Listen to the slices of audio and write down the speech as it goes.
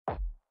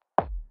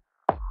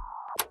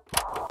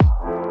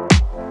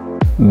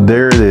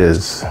There it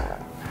is.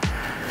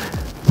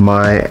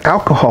 My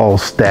alcohol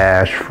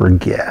stash for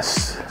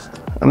guests.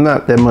 I'm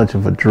not that much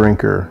of a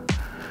drinker,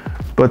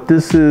 but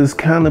this is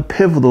kind of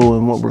pivotal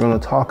in what we're going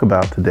to talk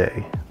about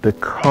today. The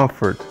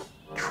comfort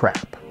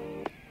trap.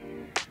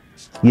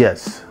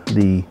 Yes,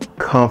 the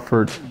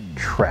comfort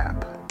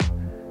trap.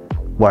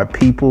 Why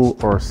people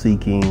are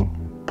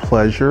seeking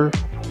pleasure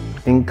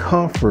and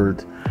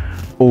comfort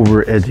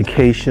over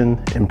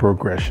education and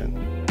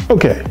progression.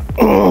 Okay.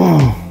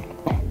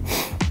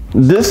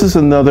 This is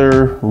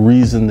another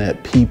reason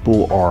that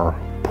people are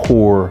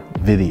poor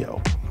video.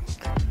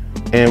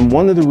 And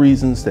one of the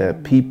reasons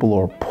that people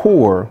are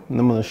poor, and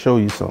I'm going to show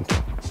you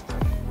something.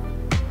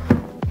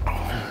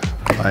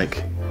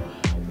 Like,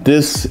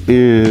 this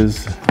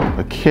is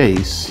a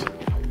case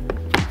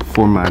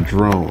for my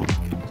drone.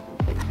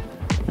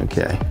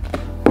 Okay.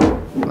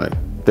 Like,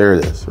 there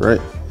it is, right?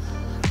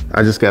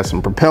 I just got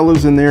some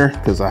propellers in there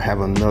because I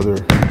have another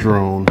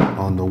drone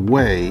on the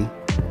way.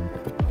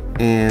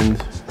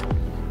 And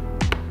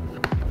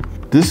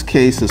this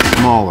case is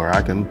smaller.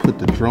 I can put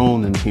the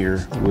drone in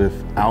here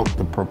without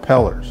the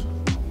propellers.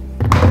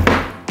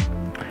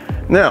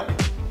 Now,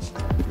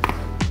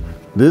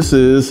 this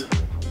is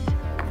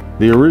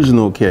the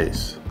original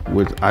case,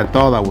 which I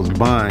thought I was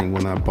buying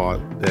when I bought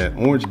that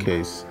orange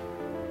case.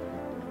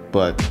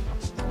 But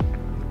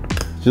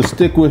just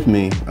stick with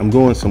me. I'm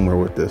going somewhere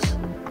with this.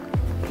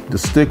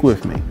 Just stick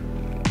with me.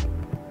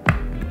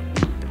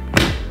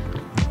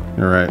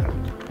 All right.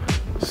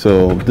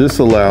 So this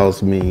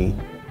allows me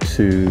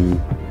to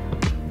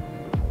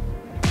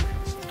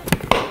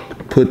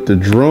put the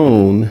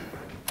drone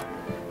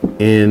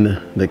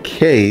in the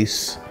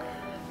case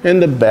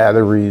and the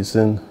batteries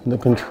and the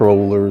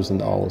controllers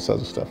and all this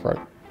other stuff, right?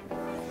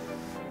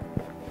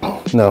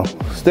 No,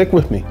 stick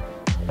with me.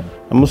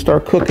 I'm gonna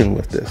start cooking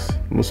with this.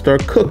 I'm gonna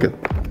start cooking.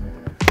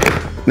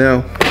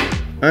 Now,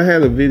 I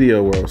had a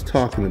video where I was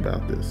talking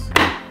about this,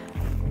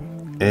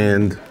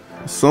 and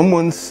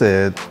someone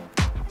said,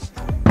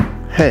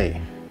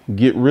 hey,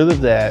 get rid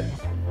of that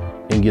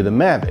and get a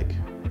Mavic.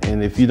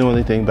 And if you know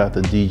anything about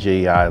the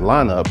DJI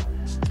lineup,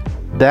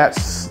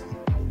 that's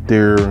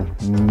their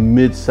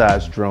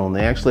mid-sized drone.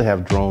 They actually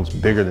have drones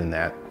bigger than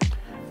that.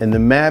 And the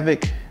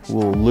Mavic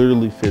will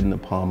literally fit in the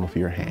palm of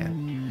your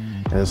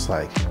hand. And it's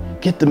like,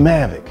 get the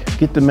Mavic,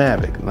 get the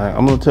Mavic. Now,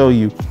 I'm gonna tell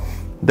you,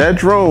 that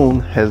drone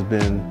has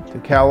been to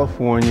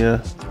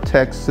California,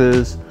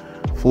 Texas,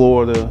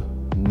 Florida,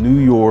 New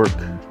York.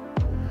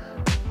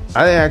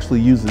 I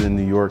actually use it in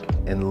New York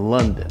and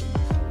London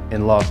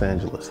and Los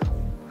Angeles,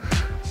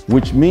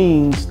 which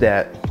means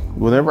that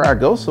whenever I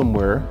go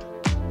somewhere,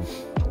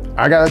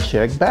 I gotta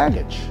check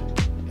baggage.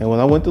 And when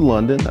I went to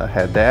London, I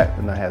had that,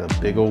 and I had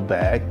a big old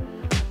bag,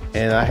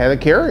 and I had a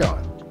carry-on.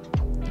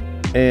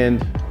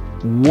 And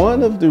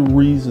one of the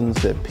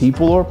reasons that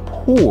people are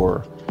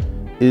poor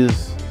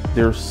is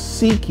they're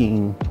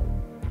seeking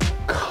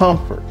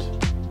comfort.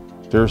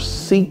 They're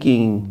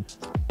seeking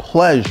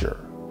pleasure.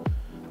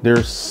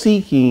 They're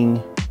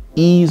seeking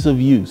ease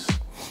of use.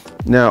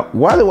 Now,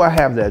 why do I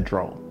have that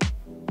drone?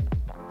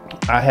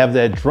 I have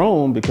that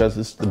drone because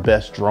it's the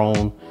best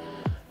drone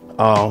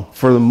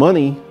for the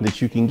money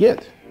that you can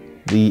get.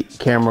 The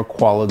camera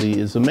quality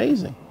is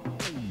amazing.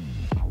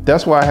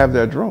 That's why I have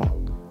that drone.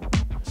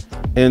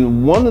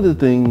 And one of the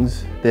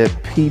things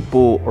that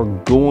people are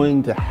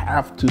going to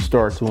have to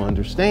start to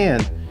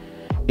understand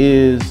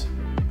is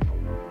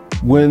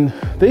when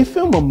they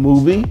film a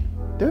movie,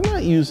 they're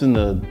not using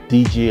the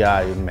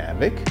DJI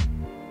Mavic.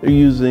 They're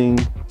using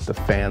the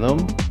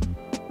Phantom.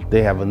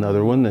 They have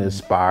another one, the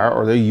Aspire,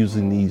 or they're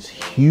using these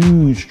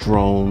huge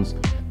drones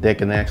that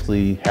can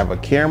actually have a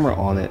camera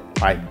on it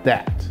like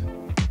that.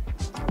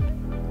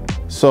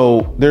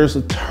 So there's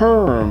a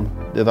term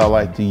that I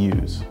like to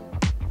use.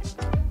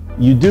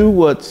 You do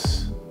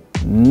what's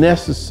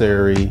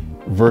necessary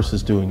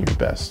versus doing your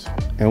best.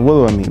 And what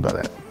do I mean by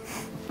that?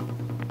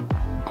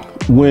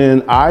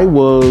 When I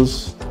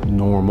was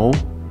normal,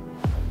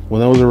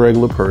 when I was a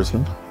regular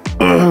person,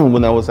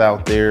 when I was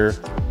out there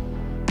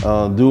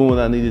doing what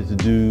I needed to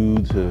do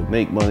to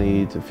make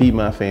money, to feed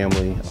my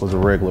family, I was a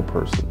regular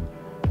person.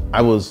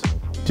 I was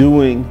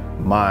doing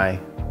my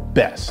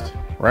best,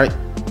 right?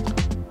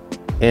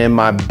 And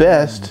my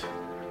best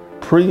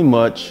pretty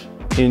much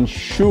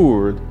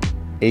ensured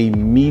a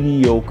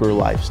mediocre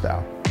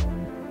lifestyle.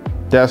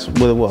 That's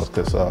what it was,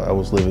 because I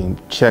was living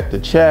check to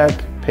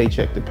check,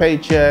 paycheck to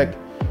paycheck,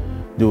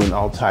 doing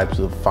all types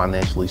of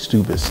financially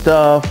stupid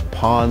stuff,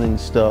 pawning my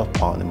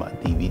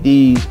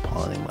DVDs,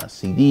 pawning my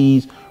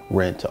CDs,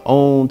 rent to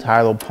own,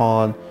 title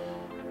pawn.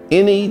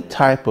 Any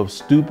type of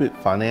stupid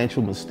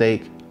financial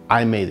mistake,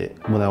 I made it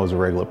when I was a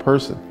regular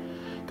person.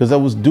 Because I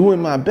was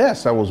doing my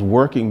best. I was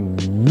working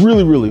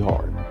really, really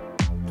hard.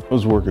 I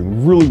was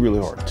working really,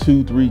 really hard.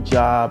 2, 3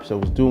 jobs. I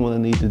was doing what I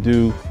need to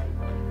do.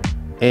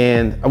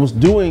 And I was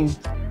doing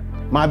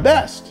my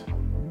best.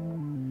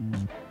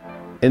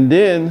 And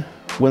then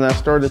when I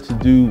started to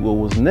do what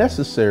was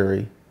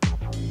necessary,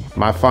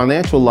 my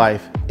financial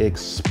life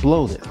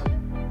exploded.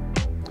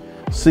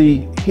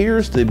 See,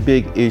 here's the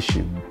big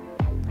issue.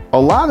 a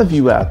lot of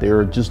you out there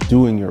are just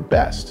doing your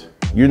best.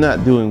 You're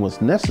not doing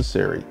what's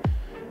necessary.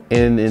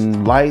 And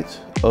in light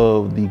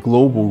of the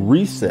global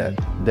reset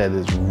that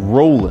is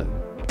rolling,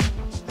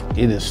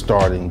 it is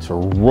starting to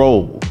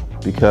roll,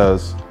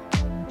 because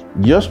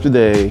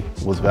yesterday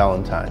was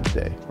Valentine's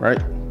Day,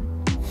 right?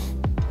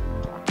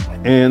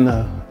 And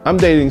I'm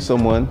dating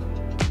someone.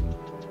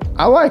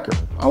 I like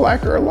her. I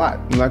like her a lot.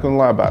 I'm not gonna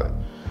lie about it.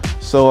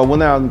 So I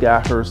went out and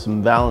got her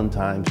some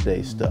Valentine's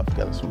Day stuff.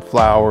 Got her some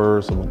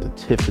flowers. I went to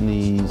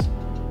Tiffany's,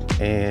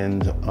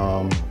 and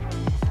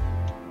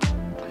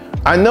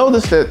I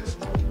noticed that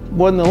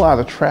wasn't a lot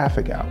of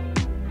traffic out.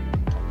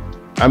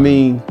 I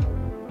mean,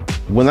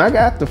 when I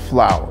got the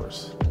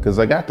flowers, because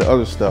I got the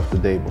other stuff the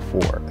day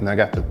before, and I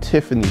got the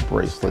Tiffany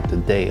bracelet the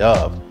day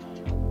of.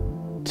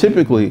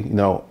 Typically, you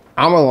know,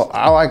 I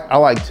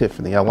like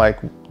Tiffany. I like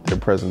their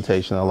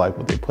presentation. I like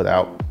what they put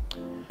out.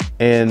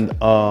 And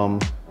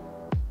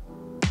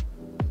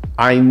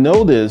I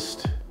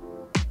noticed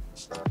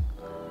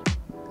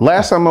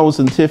last time I was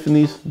in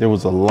Tiffany's, there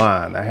was a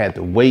line. I had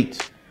to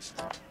wait.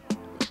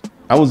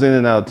 I was in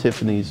and out of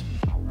Tiffany's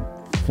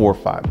 4 or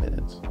 5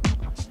 minutes.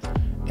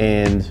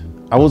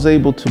 And I was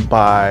able to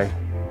buy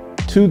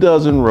 2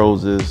 dozen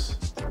roses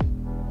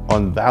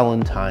on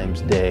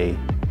Valentine's Day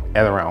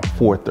at around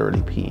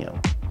 4:30 p.m.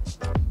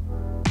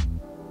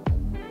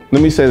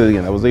 Let me say that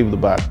again. I was able to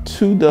buy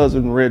 2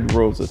 dozen red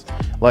roses.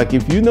 Like,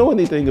 if you know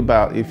anything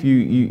about, if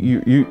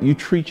you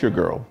treat your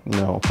girl, you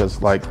know,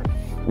 because like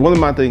one of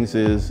my things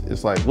is,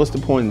 it's like, what's the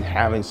point in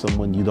having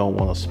someone you don't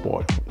want to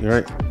spoil,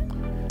 right?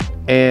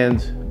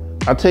 And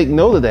I take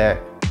note of that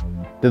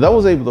I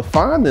was able to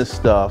find this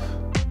stuff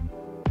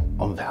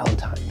on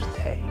Valentine's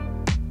Day.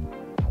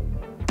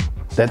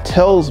 That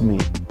tells me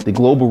the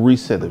global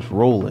reset is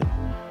rolling.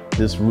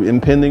 This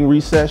impending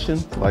recession,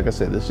 like I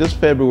said, it's just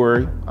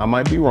February. I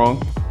might be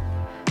wrong,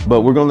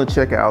 but we're going to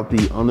check out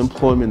the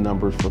unemployment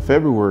numbers for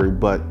February.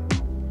 But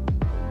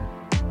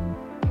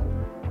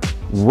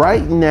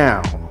right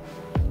now,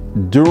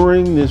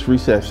 during this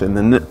recession,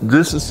 and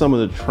this is some of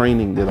the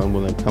training that I'm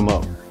going to come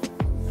up,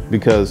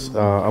 because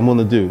I'm going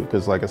to do,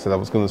 because like I said, I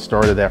was going to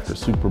start it after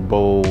Super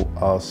Bowl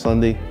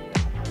Sunday.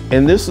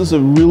 And this is a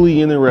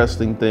really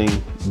interesting thing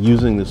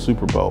using the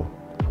Super Bowl.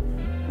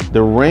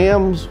 The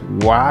Rams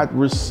wide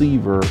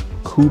receiver,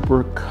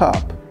 Cooper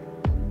Kupp,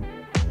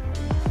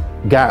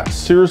 got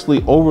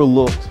seriously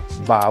overlooked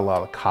by a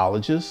lot of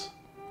colleges.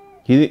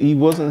 He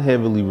wasn't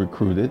heavily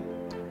recruited.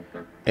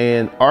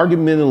 And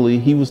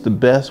argumentally, he was the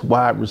best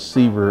wide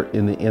receiver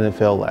in the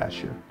NFL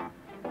last year.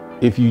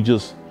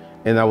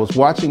 And I was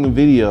watching a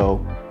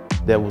video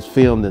that was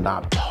filmed in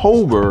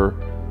October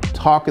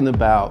talking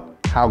about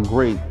how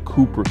great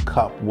Cooper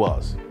Kupp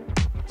was.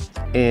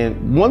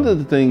 And one of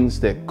the things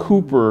that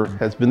Cooper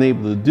has been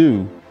able to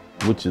do,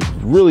 which is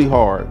really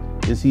hard,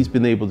 is he's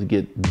been able to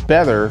get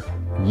better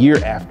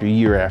year after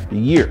year after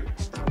year.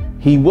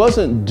 He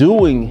wasn't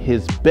doing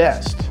his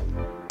best.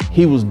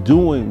 He was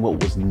doing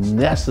what was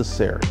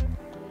necessary.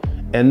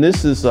 And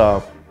this is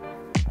some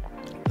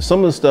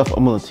of the stuff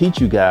I'm going to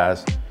teach you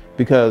guys,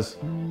 because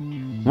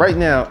right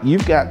now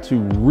you've got to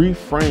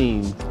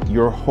reframe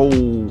your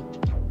whole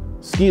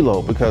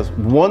skilo, because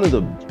one of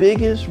the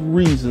biggest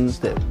reasons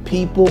that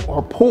people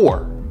are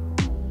poor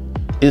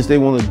is they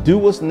want to do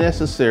what's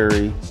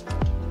necessary,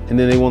 and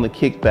then they want to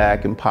kick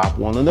back and pop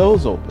one of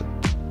those open.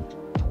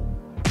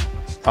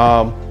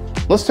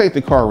 Let's take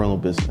the car rental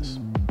business.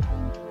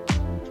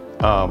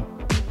 I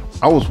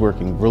was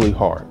working really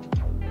hard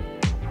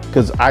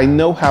because I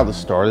know how to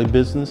start a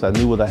business. I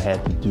knew what I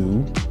had to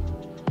do.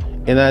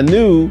 And I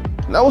knew,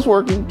 and I was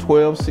working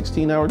 12,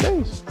 16-hour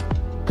days,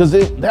 because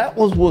that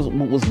was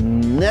what was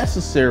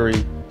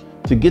necessary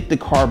to get the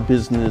car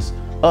business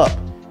up.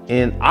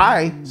 And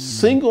I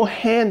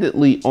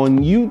single-handedly on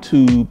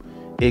YouTube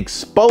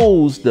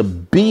exposed the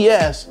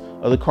BS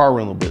of the car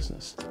rental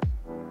business.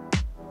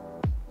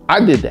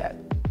 I did that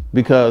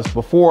because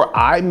before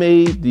I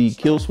made the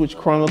Kill Switch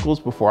Chronicles,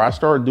 before I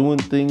started doing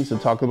things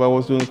and talking about what I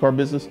was doing in the car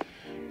business,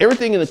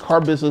 everything in the car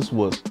business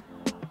was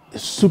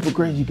super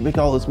great. You can make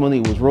all this money.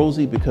 It was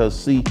rosy, because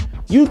see,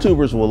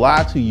 YouTubers will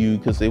lie to you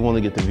because they want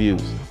to get the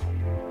views.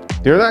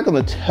 They're not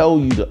going to tell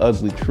you the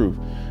ugly truth.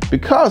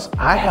 Because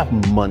I have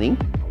money,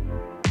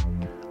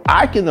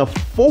 I can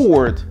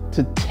afford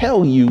to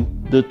tell you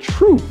the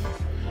truth.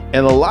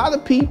 And a lot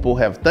of people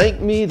have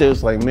thanked me. They're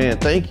just like, man,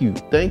 thank you,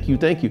 thank you,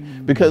 thank you.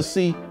 Because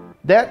see,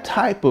 that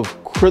type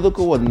of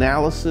critical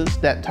analysis,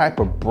 that type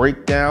of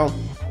breakdown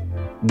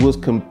was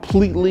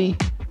completely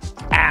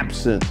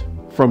absent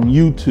from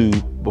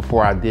YouTube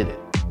before I did it.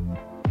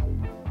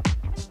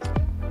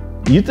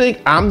 You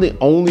think I'm the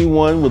only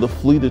one with a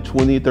fleet of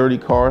 20, 30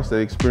 cars that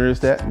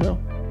experienced that? No,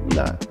 I'm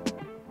not.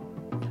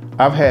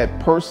 I've had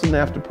person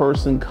after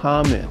person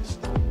comments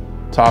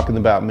talking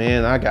about,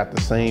 man, I got the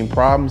same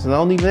problems and I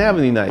don't even have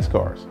any nice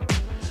cars.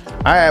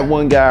 I had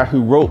one guy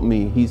who wrote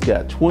me, he's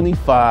got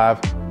 25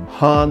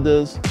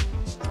 Hondas,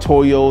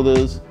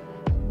 Toyotas,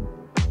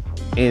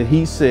 and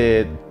he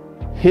said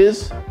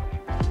his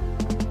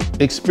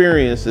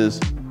experiences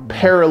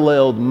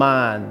paralleled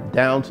mine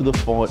down to the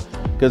point,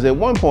 because at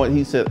one point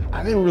he said,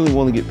 I didn't really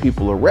want to get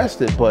people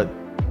arrested, but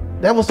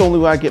that was the only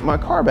way I get my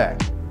car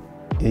back.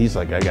 And he's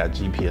like, I got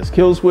GPS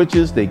kill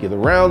switches, they get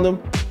around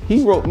them.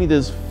 He wrote me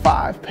this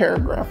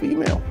 5-paragraph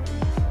email.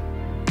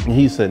 And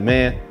he said,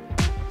 man,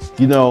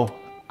 you know,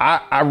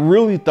 I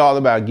really thought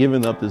about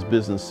giving up this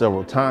business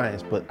several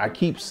times, but I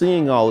keep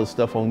seeing all this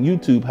stuff on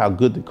YouTube, how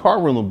good the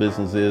car rental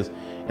business is.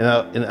 And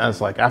I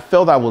was like, I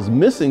felt I was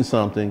missing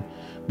something.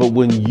 But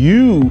when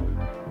you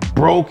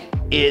broke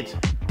it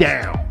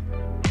down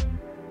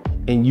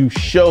and you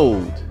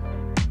showed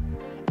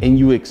and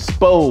you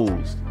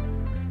exposed,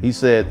 he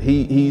said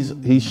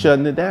he's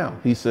shutting it down.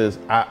 He says,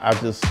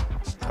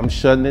 I'm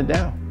shutting it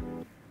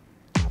down.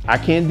 I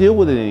can't deal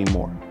with it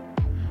anymore.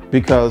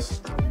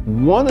 Because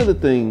one of the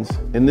things,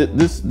 and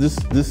this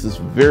is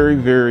very,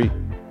 very,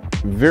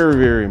 very,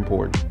 very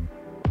important.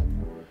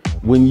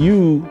 When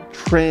you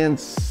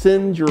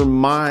transcend your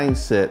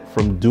mindset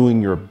from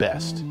doing your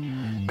best,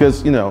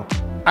 because, you know,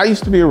 I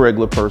used to be a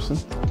regular person.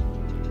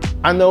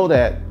 I know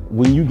that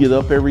when you get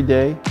up every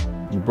day,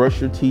 you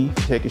brush your teeth,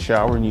 take a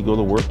shower, and you go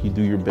to work, you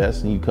do your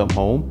best, and you come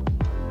home,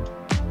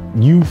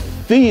 you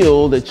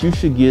feel that you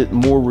should get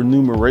more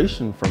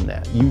remuneration from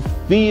that. You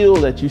feel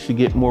that you should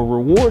get more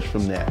rewards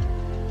from that.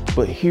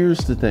 But here's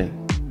the thing.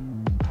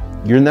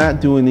 You're not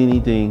doing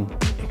anything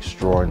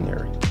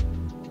extraordinary.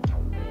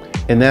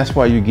 And that's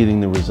why you're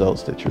getting the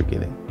results that you're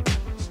getting.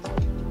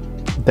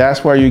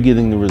 That's why you're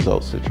getting the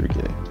results that you're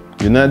getting.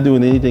 You're not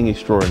doing anything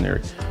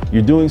extraordinary.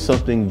 You're doing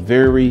something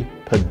very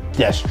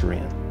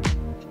pedestrian.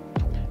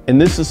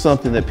 And this is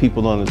something that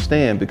people don't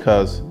understand,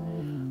 because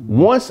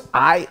once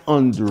I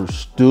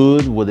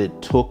understood what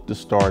it took to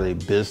start a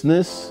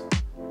business,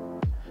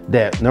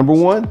 that number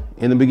one,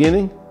 in the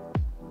beginning,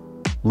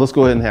 let's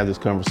go ahead and have this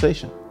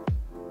conversation.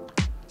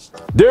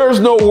 There's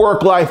no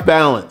work-life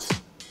balance.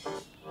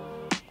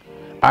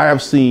 I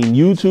have seen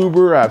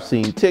YouTubers, I've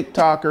seen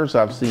TikTokers,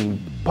 I've seen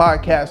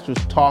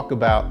podcasters talk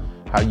about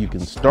how you can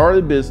start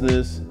a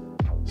business,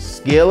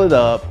 scale it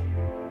up,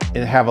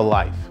 and have a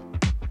life.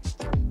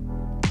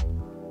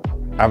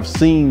 I've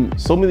seen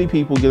so many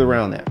people get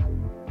around that.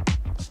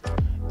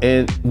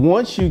 And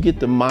once you get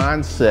the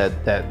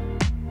mindset that,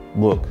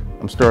 look,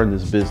 I'm starting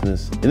this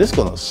business and it's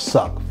gonna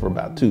suck for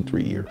about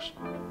 2-3 years.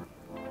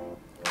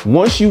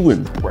 Once you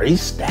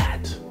embrace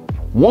that,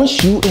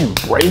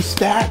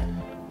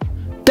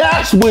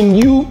 that's when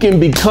you can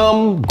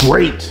become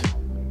great.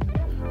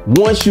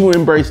 Once you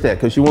embrace that,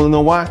 because you wanna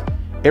know why?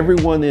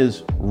 Everyone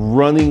is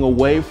running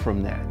away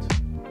from that.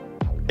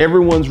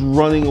 Everyone's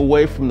running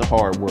away from the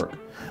hard work.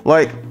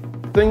 Like,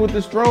 thing with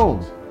this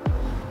drones.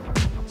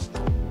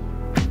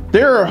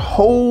 There are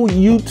whole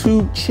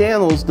YouTube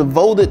channels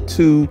devoted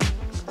to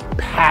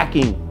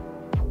packing.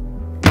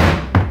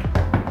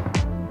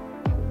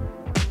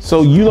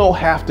 So you don't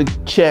have to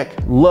check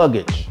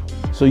luggage.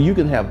 So you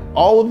can have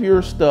all of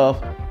your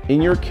stuff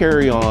in your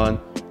carry-on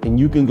and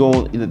you can go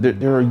on.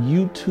 There are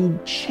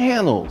YouTube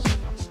channels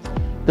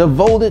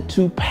devoted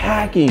to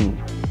packing,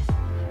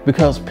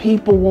 because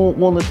people won't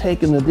want to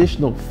take an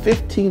additional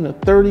 15 or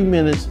 30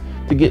 minutes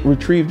to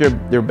retrieve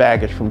their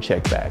baggage from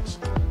check bags.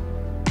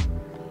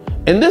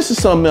 And this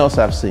is something else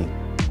I've seen.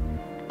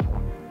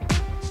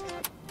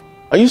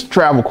 I used to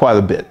travel quite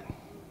a bit.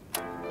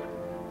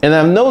 And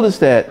I've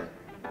noticed that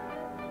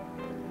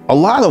a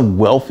lot of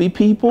wealthy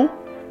people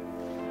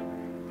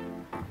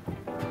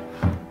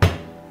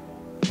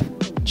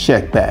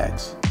check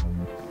bags.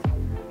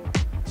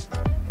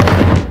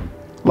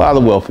 A lot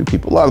of wealthy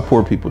people, a lot of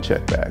poor people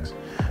check bags.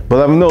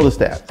 But I've noticed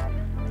that.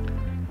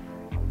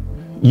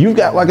 You've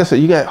got, like I said,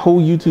 you got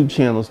whole YouTube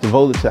channels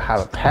devoted to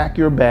how to pack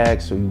your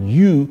bags so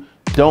you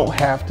don't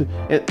have to.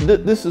 And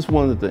this is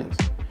one of the things.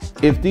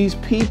 If these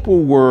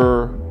people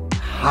were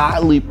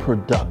highly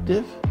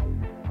productive,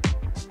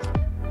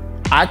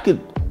 I could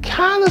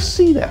kind of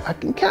see that. I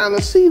can kind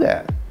of see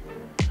that.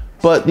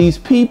 But these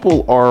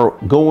people are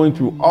going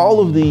through all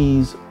of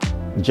these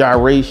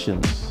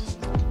gyrations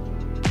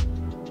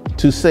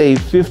to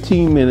save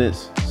 15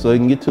 minutes so they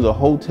can get to the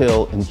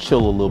hotel and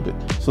chill a little bit,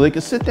 so they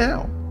can sit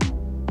down.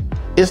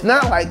 It's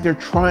not like they're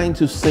trying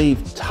to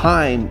save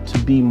time to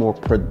be more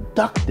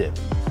productive.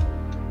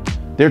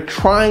 They're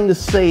trying to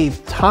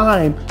save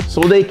time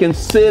so they can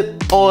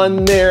sit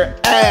on their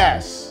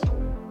ass.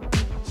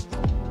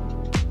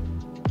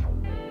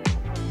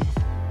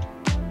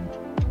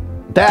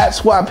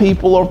 That's why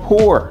people are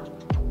poor.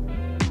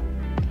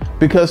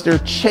 Because they're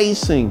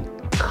chasing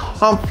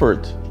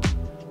comfort.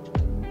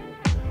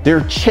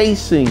 They're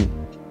chasing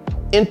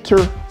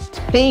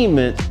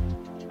entertainment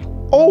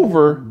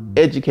over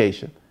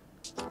education.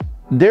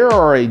 There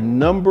are a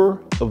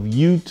number of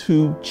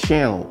YouTube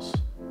channels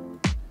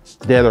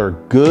that are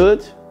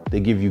good.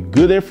 They give you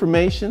good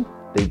information.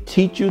 They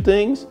teach you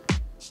things.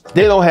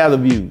 They don't have the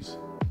views.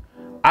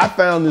 I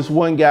found this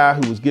one guy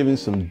who was giving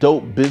some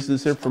dope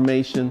business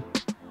information.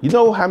 You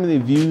know how many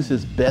views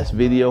his best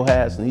video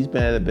has? And he's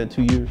been at it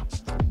 2 years.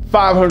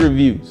 500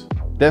 views.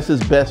 That's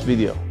his best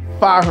video.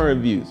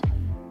 500 views.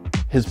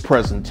 His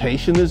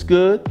presentation is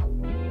good.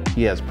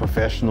 He has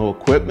professional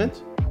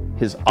equipment.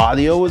 His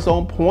audio is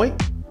on point.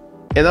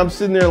 And I'm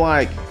sitting there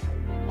like,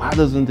 why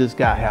doesn't this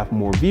guy have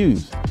more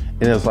views?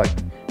 And it's like,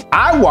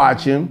 I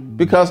watch him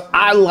because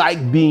I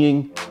like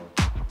being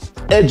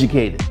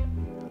educated.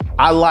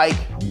 I like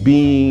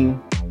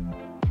being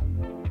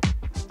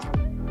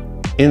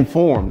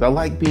informed. I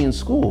like being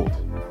schooled.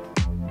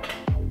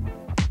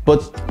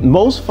 But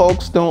most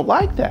folks don't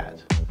like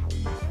that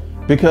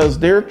because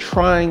they're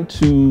trying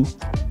to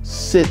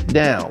sit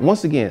down.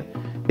 Once again,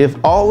 if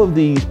all of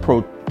these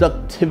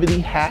productivity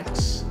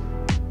hacks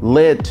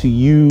led to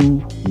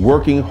you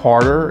working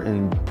harder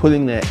and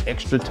putting that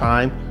extra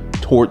time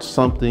towards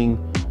something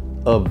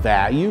of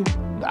value,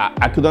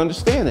 I could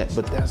understand that,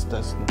 but that's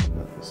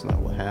not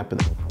what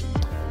happened.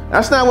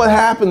 That's not what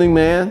happening,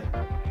 man.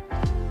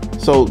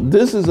 So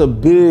this is a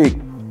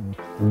big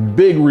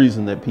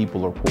reason that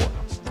people are poor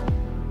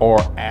or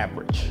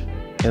average.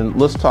 And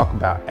let's talk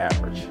about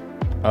average.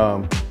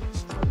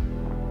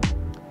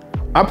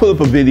 I put up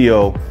a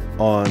video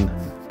on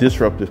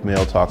Disruptive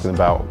Male talking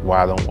about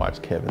why I don't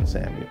watch Kevin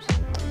Samuels.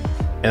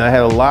 And I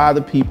had a lot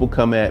of people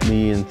come at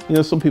me, and you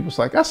know, some people's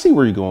like, I see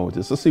where you're going with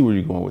this. I see where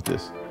you're going with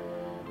this.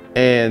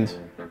 And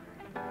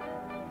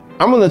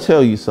I'm gonna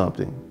tell you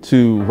something.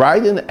 To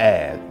write an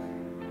ad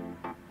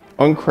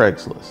on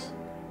Craigslist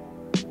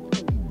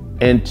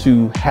and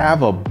to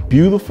have a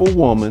beautiful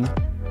woman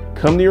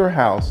come to your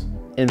house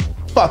and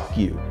fuck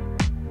you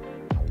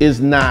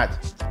is not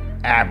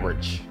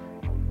average.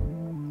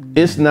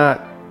 It's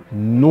not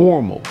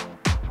normal.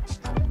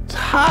 It's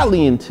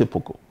highly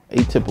atypical.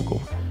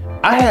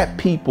 I had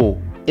people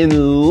in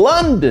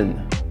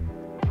London,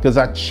 because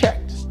I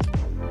checked,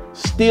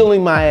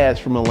 stealing my ads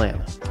from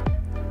Atlanta.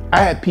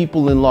 I had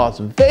people in Las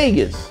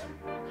Vegas,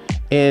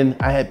 and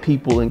I had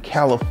people in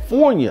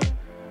California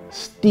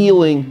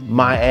stealing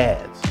my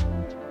ads.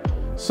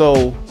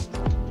 So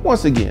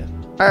once again,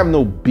 I have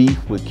no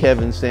beef with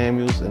Kevin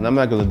Samuels, and I'm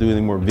not going to do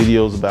any more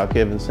videos about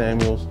Kevin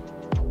Samuels.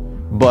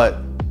 But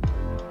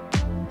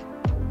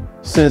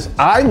since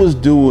I was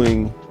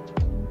doing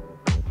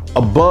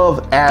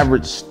above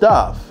average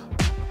stuff,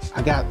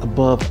 I got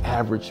above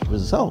average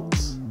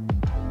results.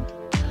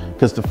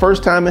 Because the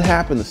first time it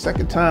happened, the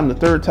second time, the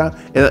third time,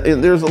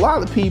 and there's a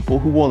lot of people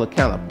who want to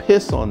kind of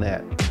piss on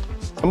that.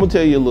 I'm gonna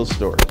tell you a little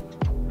story.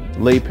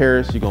 Lay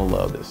Paris, you're gonna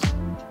love this.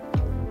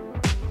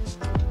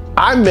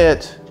 I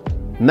met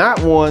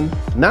not one,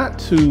 not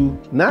two,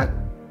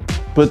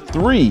 but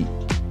 3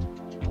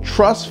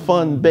 trust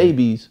fund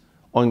babies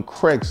on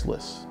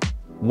Craigslist.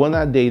 One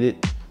I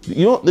dated,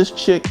 you know, this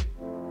chick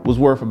was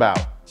worth about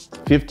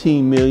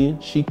 15 million.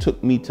 She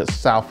took me to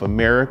South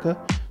America.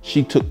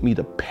 She took me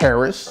to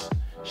Paris.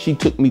 She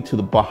took me to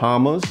the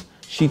Bahamas.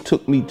 She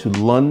took me to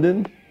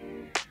London.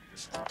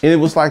 And it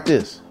was like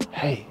this.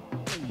 Hey,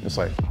 it's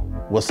like,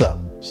 what's up?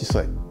 She's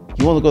like,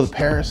 you want to go to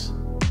Paris?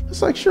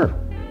 It's like, sure.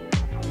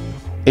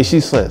 And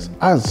she says,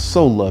 I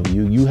so love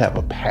you. You have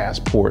a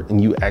passport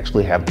and you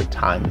actually have the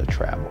time to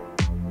travel.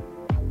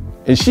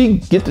 And she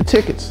get the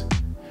tickets.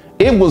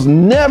 It was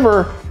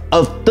never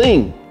a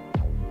thing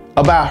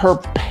about her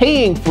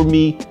paying for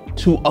me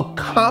to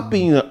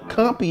accompany her I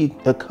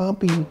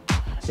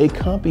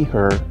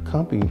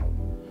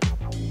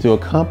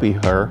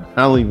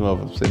don't even know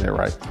if I'm saying that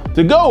right,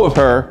 to go with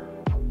her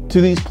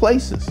to these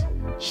places.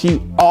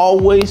 She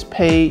always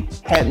paid,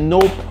 had no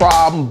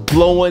problem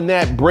blowing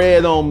that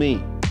bread on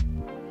me.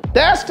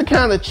 That's the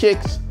kind of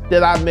chicks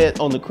that I met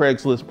on the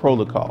Craigslist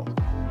protocol.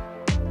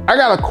 I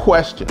got a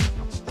question.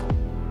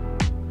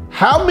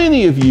 How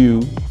many of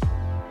you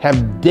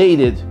have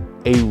dated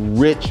a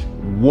rich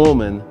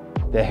woman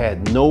that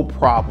had no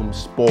problem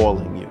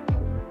spoiling you?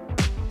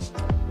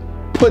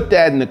 Put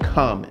that in the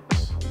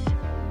comments.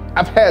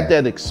 I've had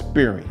that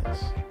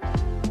experience.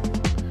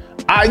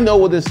 I know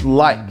what it's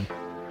like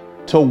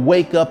to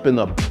wake up in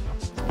a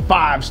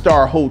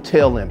 5-star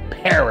hotel in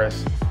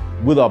Paris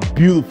with a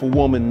beautiful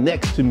woman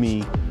next to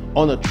me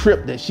on a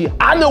trip that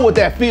I know what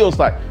that feels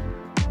like.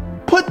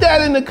 Put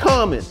that in the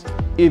comments.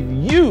 If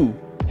you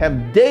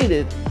have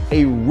dated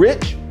a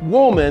rich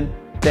woman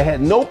that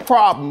had no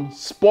problem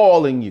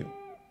spoiling you.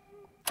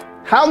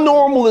 How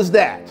normal is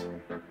that?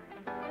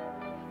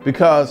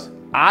 Because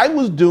I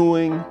was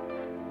doing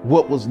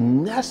what was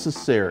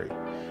necessary.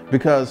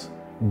 Because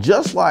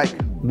just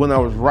like when I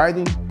was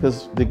writing,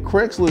 because the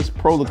Craigslist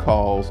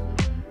protocols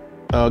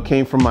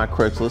came from my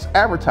Craigslist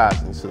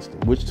advertising system,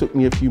 which took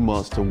me a few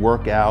months to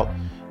work out,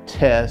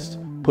 test,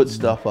 put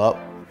stuff up,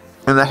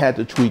 and I had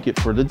to tweak it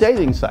for the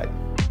dating site.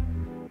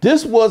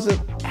 This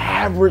wasn't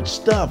average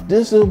stuff.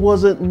 This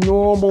wasn't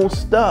normal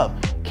stuff.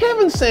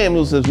 Kevin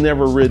Samuels has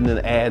never written an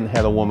ad and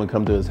had a woman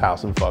come to his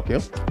house and fuck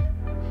him.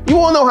 You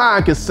wanna know how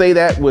I can say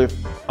that with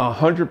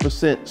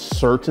 100%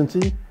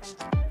 certainty?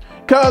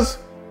 Because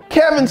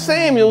Kevin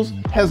Samuels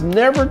has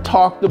never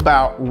talked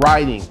about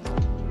writing.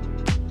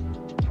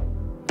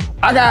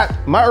 I got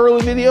my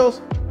early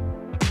videos.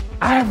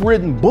 I have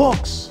written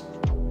books.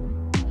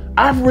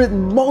 I've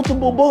written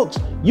multiple books.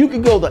 You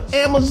can go to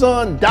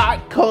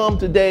Amazon.com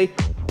today,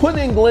 put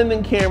in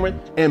Glendon Cameron,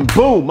 and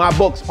boom, my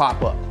books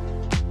pop up.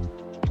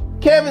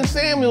 Kevin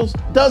Samuels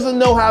doesn't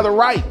know how to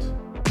write.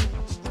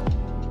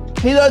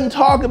 He doesn't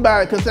talk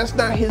about it because that's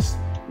not his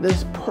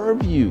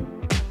purview.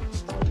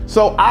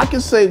 So I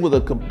can say with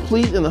a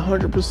complete and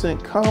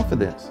 100%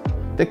 confidence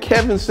that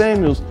Kevin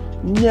Samuels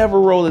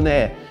never wrote an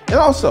ad. And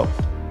also,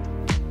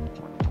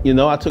 you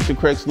know, I took the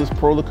Craigslist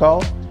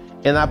protocol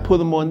and I put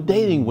them on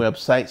dating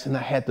websites and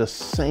I had the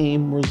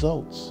same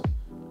results.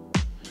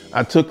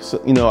 I took,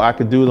 you know, I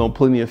could do it on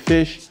Plenty of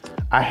Fish.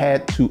 I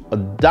had to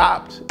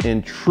adopt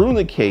and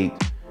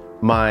trunicate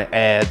my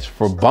ads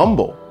for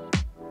Bumble,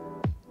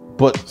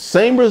 but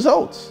same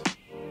results.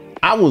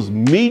 I was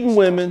meeting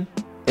women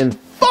and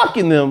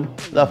fucking them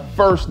the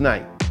first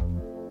night.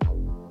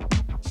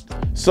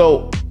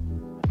 So,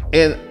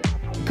 and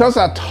because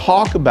I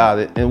talk about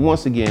it, and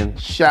once again,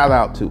 shout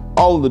out to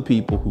all of the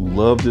people who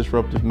love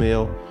Disruptive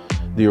Male,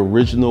 the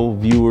original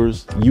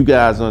viewers, you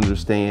guys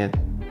understand.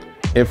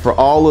 And for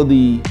all of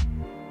the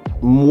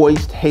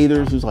moist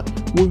haters who's like,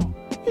 well,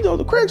 you know,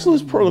 the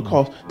Craigslist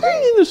protocols, they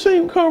ain't in the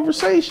same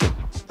conversation.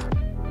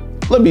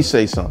 Let me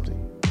say something.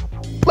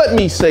 Let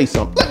me say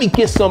something. Let me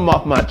get something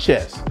off my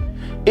chest.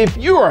 If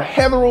you're a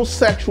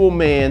heterosexual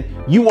man,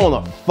 you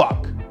wanna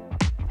fuck.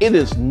 It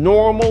is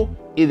normal,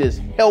 it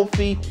is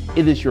healthy,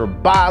 it is your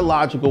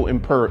biological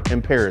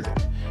imperative.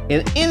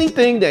 And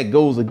anything that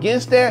goes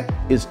against that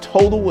is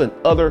total and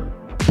utter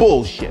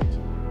bullshit.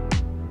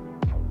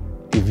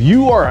 If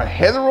you are a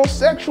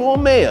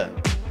heterosexual man,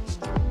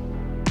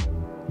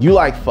 you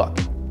like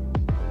fucking.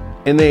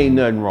 And there ain't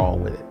nothing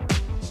wrong with it.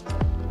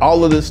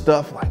 All of this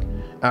stuff, like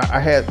I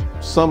had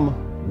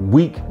some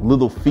weak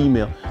little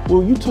female,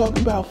 well, you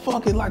talking about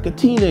fucking like a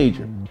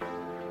teenager.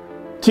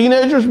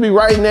 Teenagers be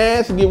writing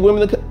ass and get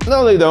women to,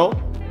 no, they don't.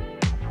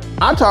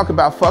 I talk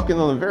about fucking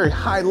on a very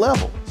high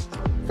level,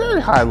 very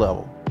high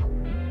level.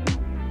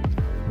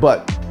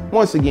 But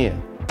once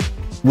again,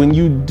 when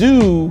you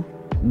do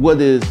what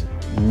is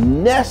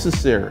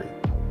necessary,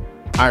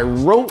 I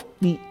wrote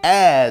the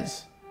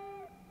ads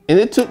and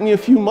it took me a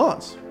few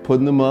months,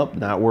 putting them up,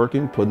 not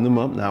working, putting them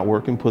up, not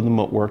working, putting them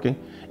up, working.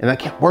 And I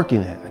kept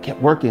working at it, I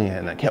kept working at it,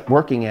 and I kept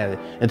working at it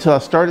until I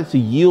started to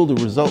yield the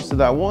results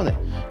that I wanted.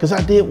 Because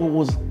I did what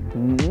was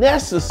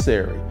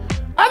necessary.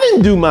 I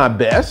didn't do my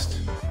best,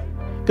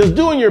 because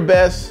doing your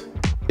best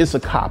is a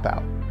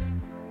cop-out.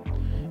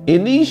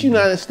 In these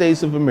United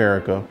States of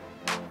America,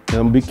 and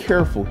I'm gonna be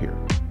careful here,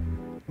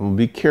 I'm gonna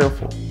be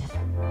careful.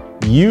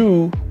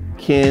 You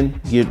can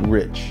get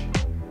rich.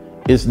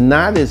 It's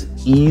not as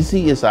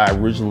easy as I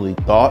originally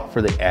thought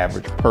for the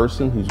average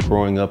person who's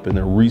growing up in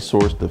a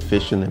resource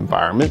deficient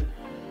environment.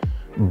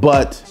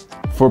 But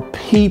for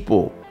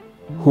people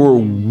who are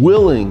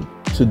willing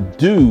to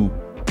do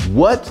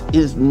what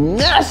is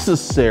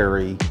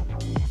necessary,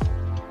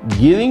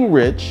 getting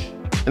rich,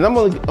 and I'm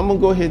gonna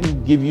go ahead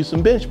and give you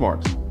some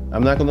benchmarks.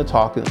 I'm not gonna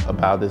talk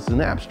about this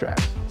in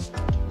abstract.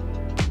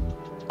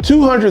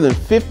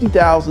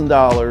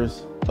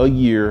 $250,000 a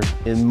year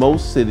in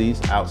most cities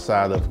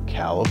outside of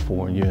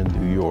California and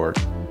New York,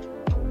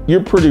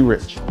 you're pretty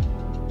rich.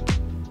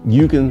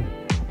 You can,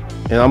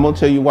 and I'm gonna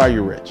tell you why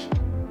you're rich.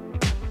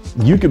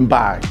 You can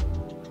buy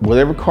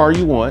whatever car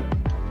you want.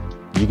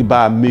 You can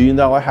buy $1 million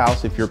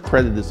house if your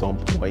credit is on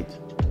point.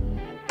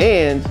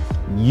 And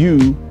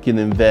you can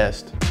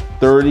invest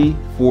 $30,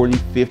 $40,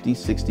 $50,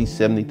 $60,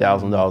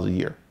 $70,000 a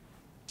year.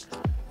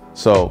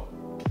 So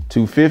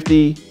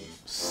 250,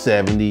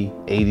 70,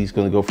 80 is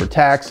gonna go for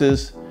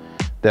taxes.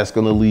 That's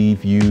gonna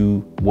leave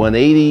you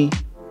 180.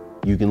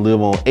 You can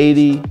live on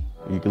 80,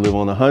 you can live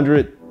on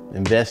 100,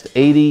 invest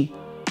 80.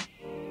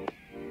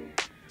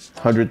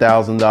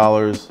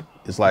 $100,000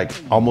 is like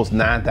almost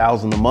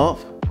 $9,000 a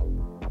month.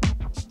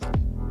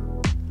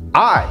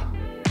 I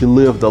can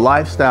live the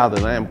lifestyle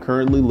that I am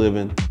currently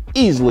living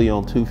easily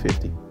on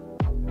 250,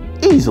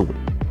 easily.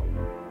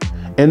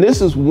 And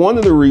this is one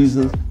of the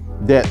reasons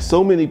that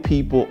so many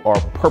people are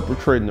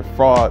perpetrating the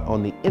fraud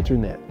on the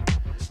internet,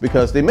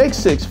 because they make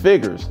six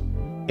figures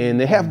and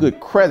they have good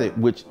credit,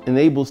 which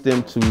enables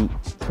them to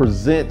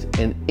present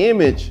an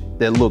image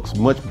that looks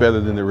much better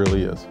than it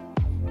really is.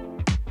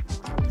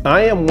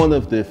 I am one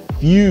of the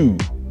few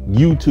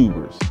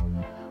YouTubers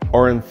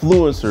or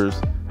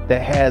influencers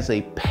that has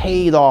a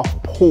paid off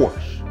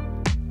Porsche.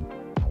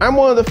 I'm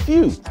one of the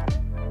few.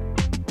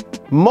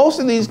 Most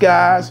of these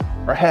guys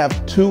have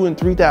 $2,000 and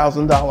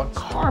 $3,000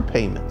 car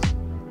payments.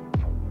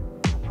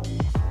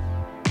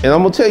 And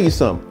I'm gonna tell you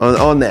something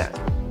on that.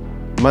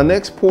 My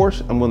next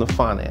Porsche, I'm gonna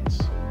finance.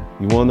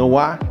 You wanna know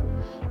why?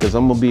 Because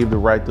I'm gonna be able to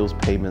write those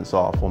payments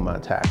off on my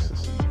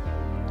taxes.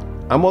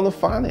 I'm gonna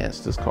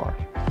finance this car.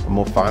 I'm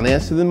gonna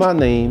finance it in my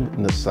name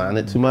and assign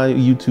it to my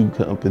YouTube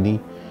company,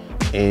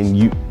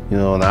 and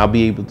and I'll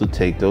be able to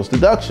take those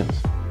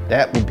deductions.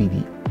 That would be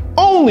the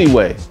only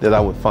way that I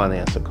would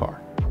finance a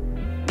car.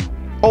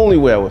 Only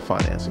way I would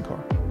finance a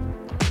car.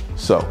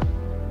 So,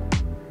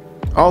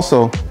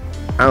 also,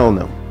 I don't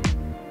know,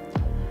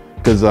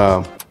 because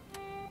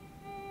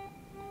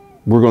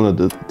we're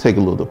gonna take a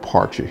little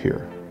departure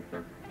here.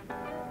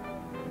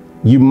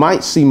 You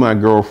might see my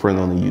girlfriend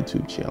on the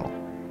YouTube channel.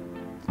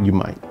 You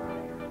might.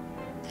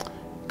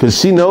 Because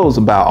she knows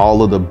about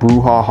all of the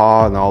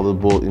brouhaha and all the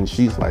bull, and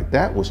she's like,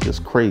 that was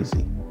just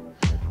crazy.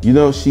 You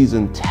know, she's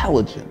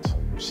intelligent.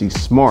 She's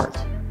smart.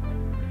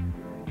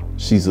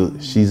 She's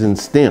in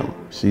STEM.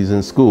 She's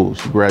in school.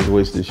 She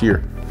graduates this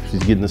year.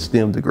 She's getting a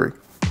STEM degree.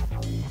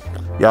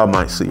 Y'all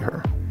might see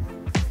her.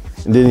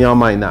 And then y'all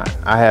might not.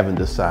 I haven't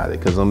decided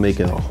because I'm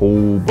making a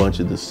whole bunch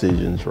of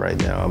decisions right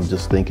now. I'm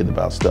just thinking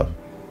about stuff.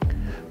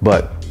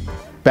 But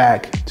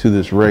back to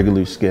this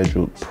regularly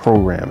scheduled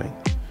programming.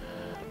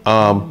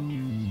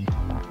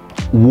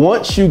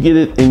 Once you get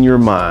it in your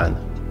mind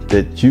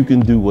that you can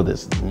do what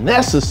is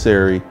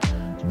necessary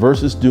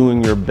versus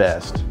doing your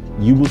best,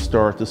 you will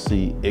start to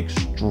see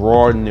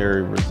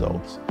extraordinary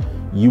results.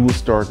 You will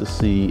start to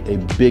see a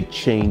big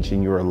change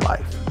in your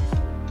life.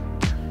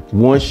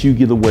 Once you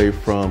get away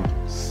from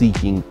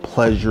seeking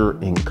pleasure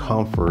and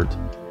comfort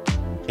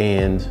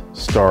and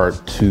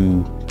start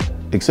to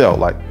excel.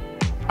 Like,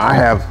 I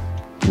have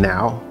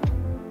now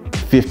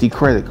 50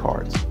 credit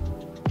cards.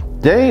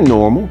 They ain't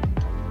normal.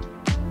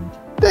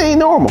 They ain't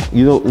normal.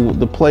 You know,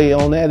 the play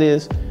on that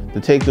is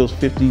to take those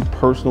 50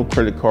 personal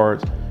credit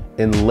cards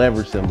and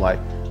leverage them. Like,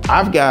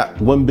 I've got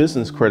one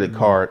business credit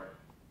card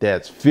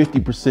that's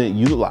 50%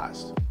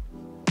 utilized.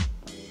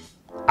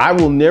 I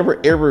will never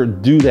ever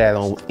do that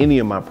on any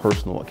of my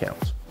personal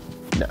accounts.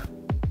 No.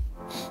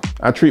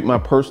 I treat my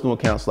personal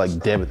accounts like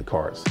debit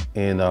cards.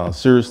 And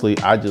seriously,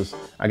 I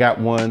got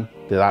one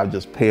that I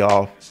just pay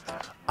off.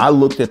 I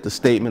looked at the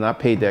statement, I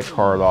paid that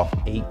card off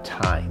 8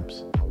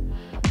 times.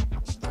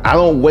 I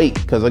don't wait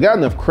because I got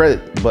enough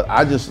credit, but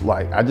I just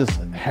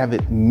have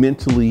it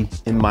mentally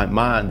in my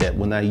mind that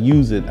when I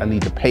use it, I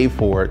need to pay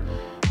for it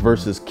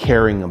versus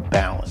carrying a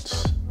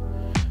balance.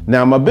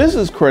 Now, my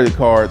business credit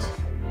cards,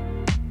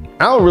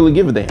 I don't really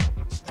give a damn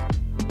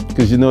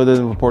because, you know, it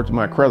doesn't report to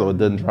my credit. It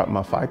doesn't drop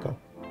my FICO.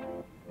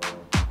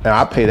 And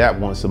I pay that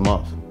once a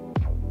month.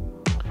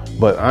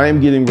 But I am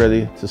getting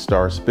ready to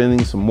start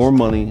spending some more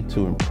money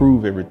to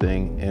improve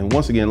everything. And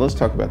once again, let's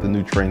talk about the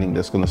new training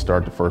that's going to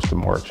start the 1st of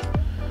March.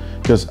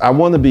 Because I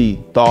want to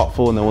be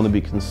thoughtful and I want to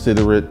be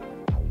considerate.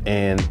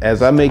 And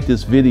as I make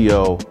this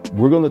video,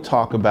 we're going to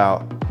talk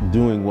about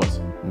doing what's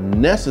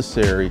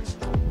necessary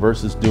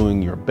versus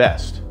doing your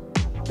best.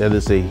 That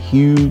is a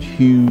huge,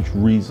 huge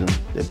reason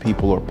that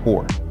people are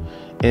poor.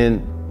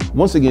 And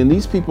once again,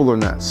 these people are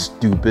not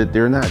stupid.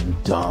 They're not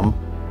dumb.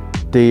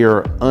 They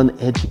are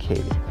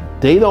uneducated.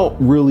 They don't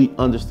really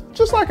understand,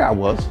 just like I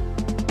was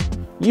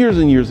years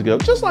and years ago,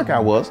 just like I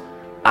was.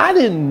 I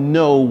didn't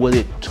know what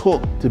it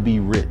took to be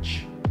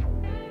rich.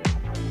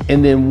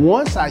 And then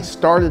once I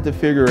started to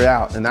figure it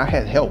out, and I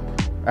had help,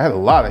 I had a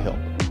lot of help,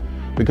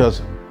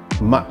 because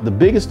the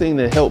biggest thing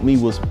that helped me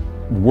was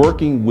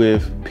working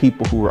with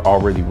people who were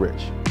already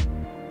rich,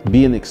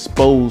 being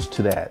exposed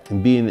to that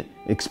and being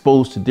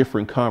exposed to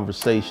different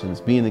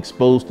conversations, being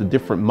exposed to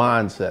different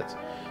mindsets.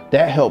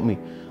 That helped me.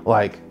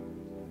 Like,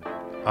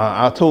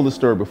 I told this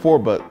story before,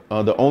 but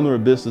the owner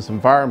of Business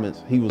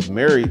Environments, he was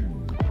married.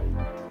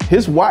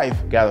 His wife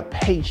got a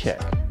paycheck.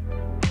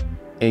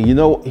 And you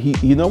know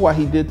why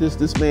he did this?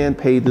 This man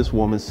paid this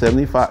woman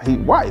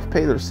wife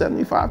paid her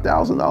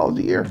 $75,000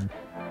 a year.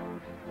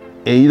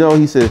 And you know,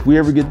 he said, if we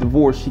ever get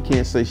divorced, she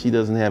can't say she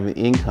doesn't have an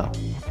income.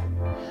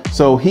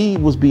 So he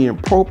was being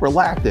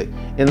prophylactic.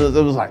 And it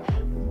was like,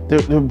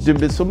 there've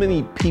been so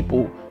many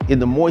people in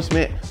the moist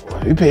man,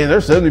 you paying her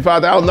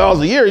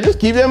 $75,000 a year, you just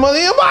keep that money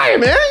in your pocket,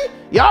 man.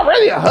 You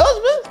already a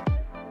husband?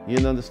 You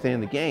didn't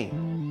understand the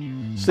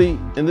game. See,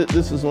 and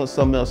this is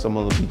something else I'm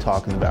gonna be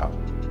talking about.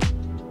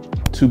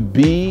 To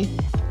be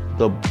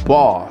the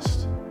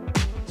boss,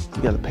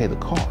 you gotta pay the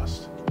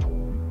cost.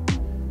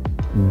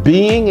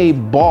 Being a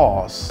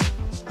boss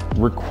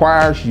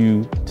requires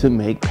you to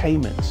make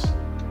payments.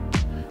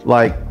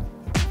 Like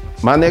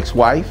my next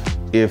wife,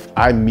 if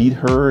I meet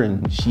her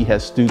and she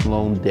has student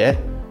loan debt,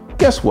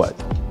 guess what?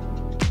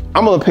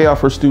 I'm gonna pay off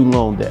her student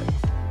loan debt,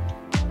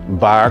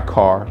 buy her a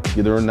car,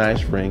 get her a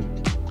nice ring.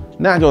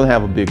 Not gonna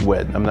have a big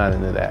wedding, I'm not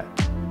into that.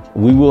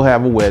 We will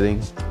have a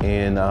wedding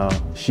and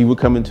she would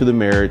come into the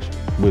marriage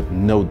with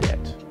no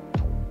debt.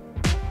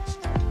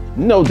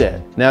 No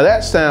debt. Now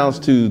that sounds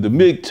to the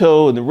big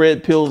toe and the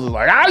red pills is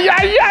like, what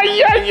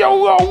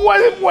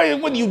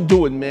are you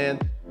doing, man?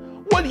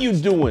 What are you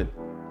doing?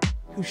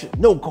 You should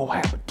no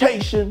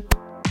cohabitation.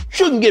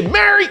 Shouldn't get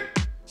married.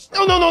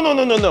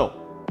 No.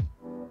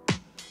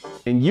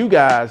 And you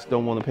guys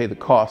don't want to pay the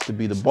cost to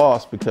be the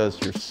boss because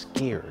you're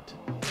scared.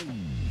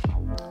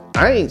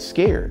 I ain't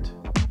scared.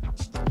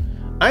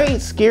 I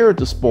ain't scared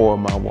to spoil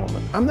my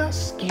woman. I'm not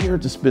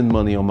scared to spend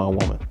money on my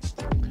woman.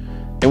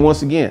 And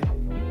once again,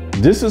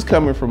 this is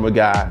coming from a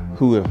guy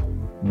who have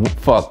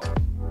fucked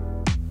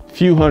a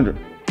few hundred,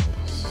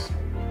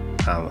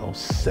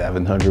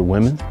 700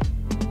 women.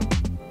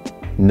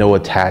 No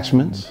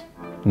attachments,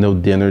 no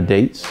dinner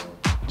dates.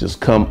 Just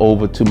come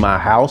over to my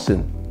house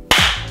and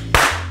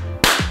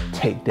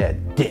take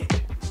that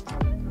dick.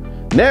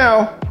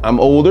 Now I'm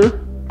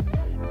older,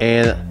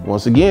 and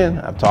once again,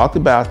 I've talked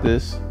about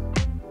this.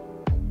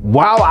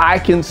 While I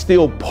can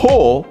still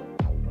pull,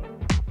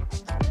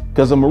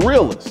 because I'm a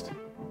realist,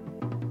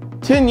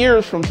 10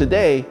 years from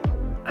today,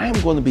 I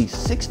am going to be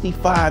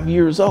 65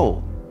 years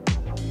old.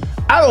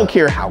 I don't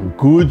care how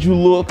good you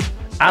look.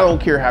 I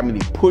don't care how many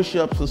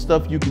push-ups and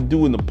stuff you can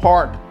do in the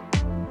park.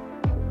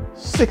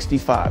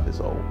 65 is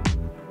old.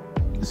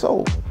 It's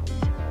old.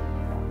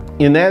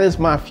 And that is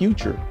my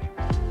future.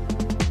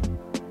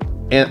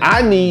 And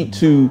I need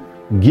to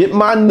get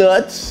my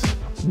nuts,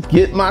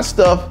 get my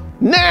stuff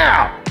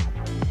now,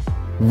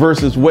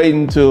 versus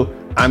waiting until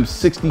I'm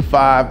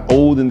 65,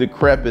 old and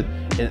decrepit,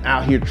 and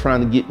out here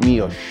trying to get me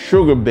a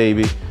sugar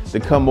baby to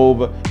come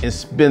over and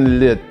spend a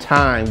little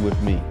time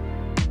with me.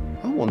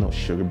 I don't want no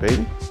sugar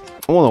baby.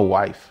 I want a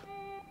wife.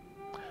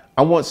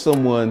 I want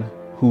someone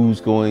who's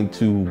going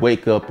to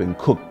wake up and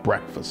cook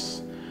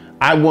breakfast.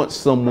 I want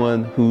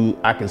someone who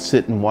I can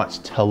sit and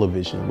watch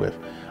television with.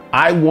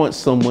 I want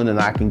someone that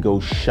I can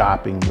go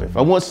shopping with.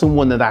 I want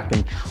someone that I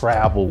can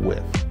travel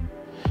with.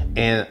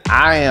 And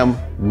I am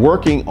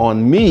working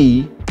on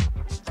me,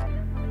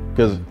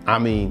 because I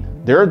mean,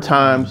 there are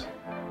times,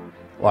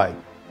 like,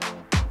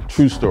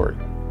 true story,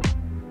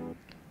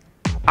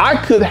 I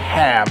could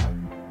have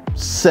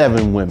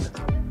 7 women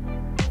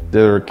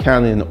that are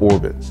counting in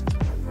orbit.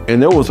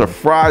 And there was a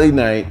Friday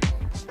night,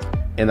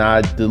 and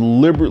I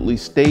deliberately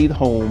stayed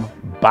home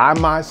by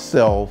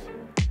myself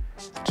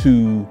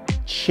to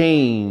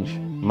change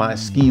my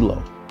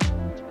skilo.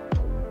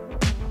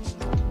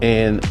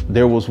 And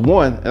there was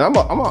one, and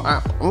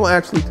I'm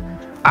actually,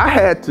 I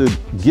had to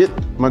get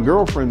my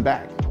girlfriend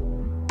back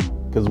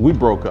because we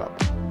broke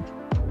up.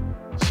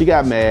 She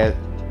got mad.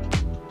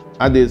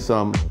 I did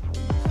some.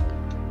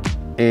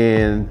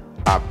 In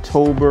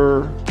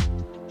October,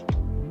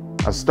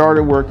 I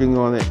started working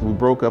on it. We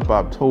broke up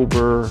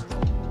October.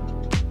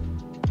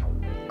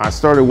 I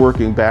started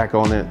working back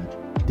on it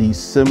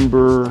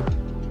December,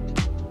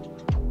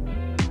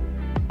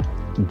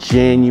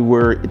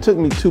 January. It took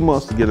me 2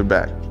 months to get her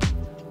back,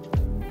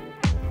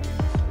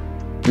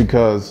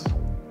 because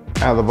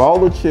out of all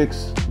the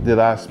chicks that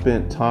I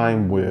spent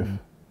time with,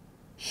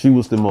 she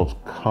was the most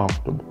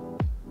comfortable.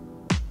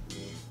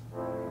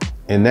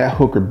 And that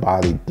hooker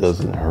body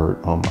doesn't hurt.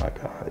 Oh my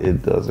God,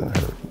 it doesn't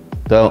hurt.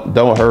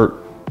 Don't hurt.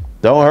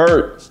 Don't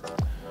hurt.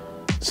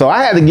 So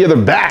I had to get her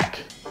back.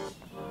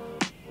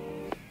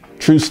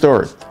 True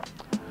story.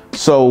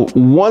 So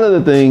one of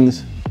the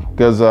things,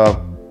 because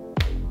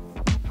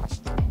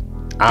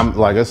I'm,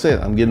 like I said,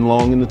 I'm getting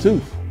long in the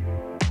tooth.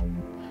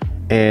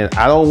 And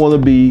I don't want to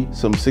be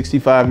some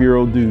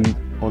 65-year-old dude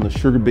on the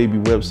Sugar Baby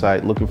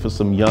website looking for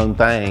some young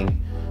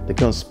thing that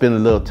comes spend a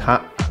little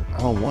time. I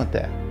don't want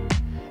that.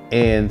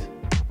 And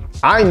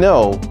I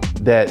know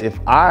that if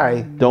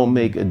I don't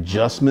make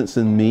adjustments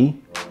in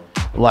me,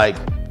 like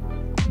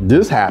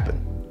this happened.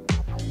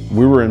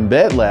 We were in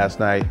bed last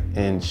night,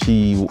 and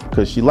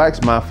because she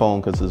likes my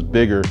phone because it's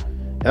bigger,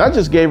 and I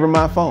just gave her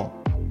my phone.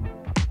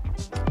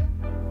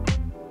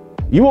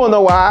 You wanna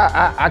know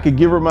why I could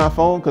give her my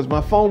phone? Because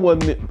my phone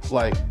wasn't,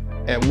 like,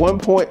 at one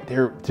point,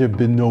 there'd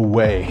been no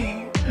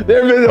way.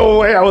 There'd been no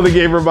way I would have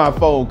gave her my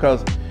phone,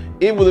 because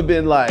it would have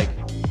been like,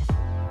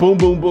 boom,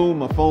 boom, boom,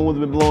 my phone would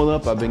have been blowing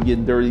up. I've been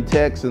getting dirty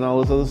texts and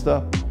all this other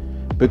stuff.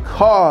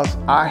 Because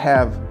I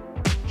have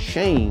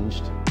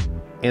changed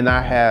and I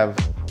have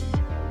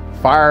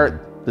fired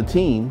the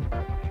team,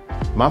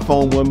 my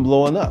phone wasn't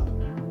blowing up.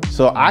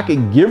 So I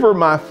could give her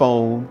my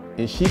phone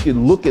and she could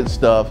look at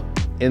stuff,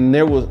 and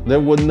there was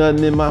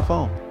nothing in my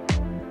phone.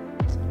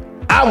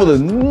 I would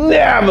have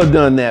never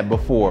done that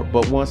before.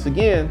 But once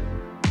again,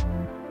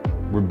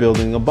 we're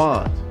building a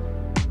bond.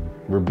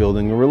 We're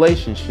building a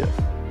relationship.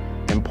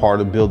 And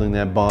part of building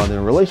that bond and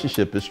a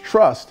relationship is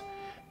trust.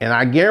 And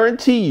I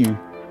guarantee you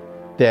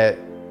that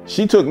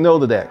she took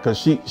note of that, because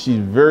she's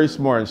very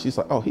smart, and she's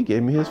like, oh, he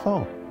gave me his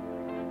phone.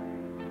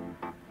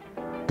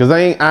 Because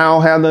I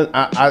don't have nothing.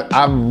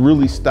 I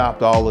really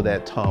stopped all of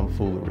that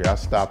tomfoolery. I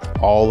stopped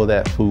all of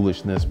that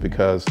foolishness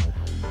because,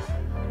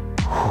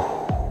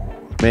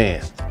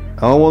 man,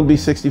 I don't want to be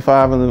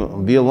 65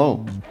 and be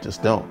alone.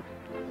 Just don't.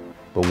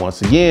 But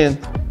once again,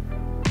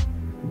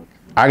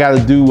 I got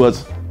to do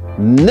what's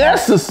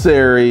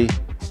necessary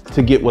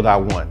to get what I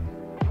want.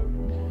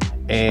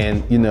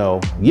 And, you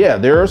know, yeah,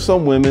 there are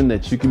some women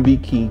that you can be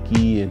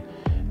kinky and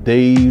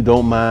they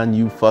don't mind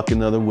you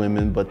fucking other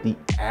women, but the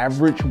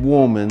average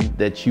woman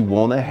that you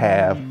want to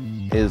have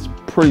is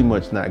pretty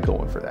much not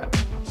going for that.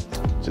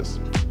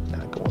 Just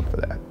not going for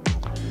that.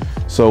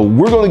 So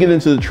we're going to get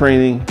into the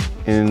training,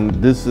 and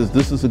this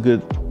is a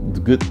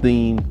good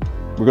theme.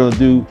 We're going to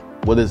do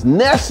what is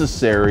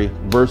necessary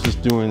versus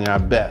doing our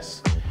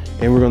best.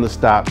 And we're going to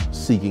stop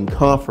seeking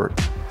comfort.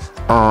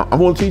 I'm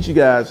going to teach you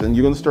guys, and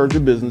you're going to start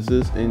your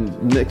businesses in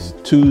the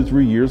next 2 to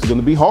 3 years. It's going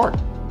to be hard.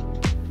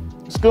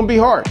 It's going to be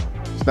hard.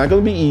 It's not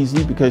going to be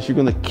easy, because you're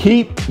going to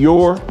keep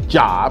your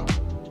job.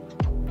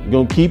 You're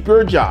going to keep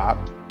your job,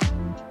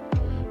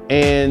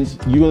 and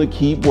you're going to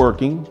keep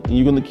working, and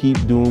you're going to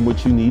keep doing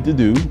what you need to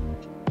do.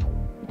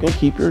 You're going to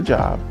keep your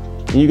job,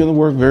 and you're going to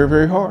work very,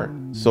 very hard.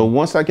 So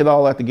once I get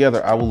all that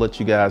together, I will let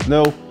you guys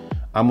know.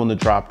 I'm going to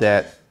drop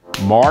that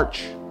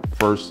March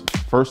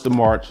 1st of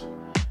March.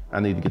 I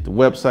need to get the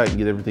website and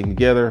get everything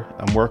together.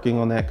 I'm working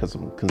on that because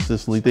I'm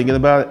consistently thinking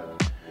about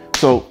it.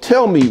 So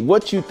tell me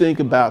what you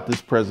think about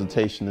this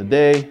presentation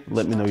today.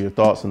 Let me know your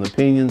thoughts and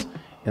opinions,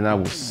 and I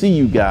will see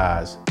you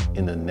guys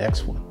in the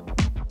next one.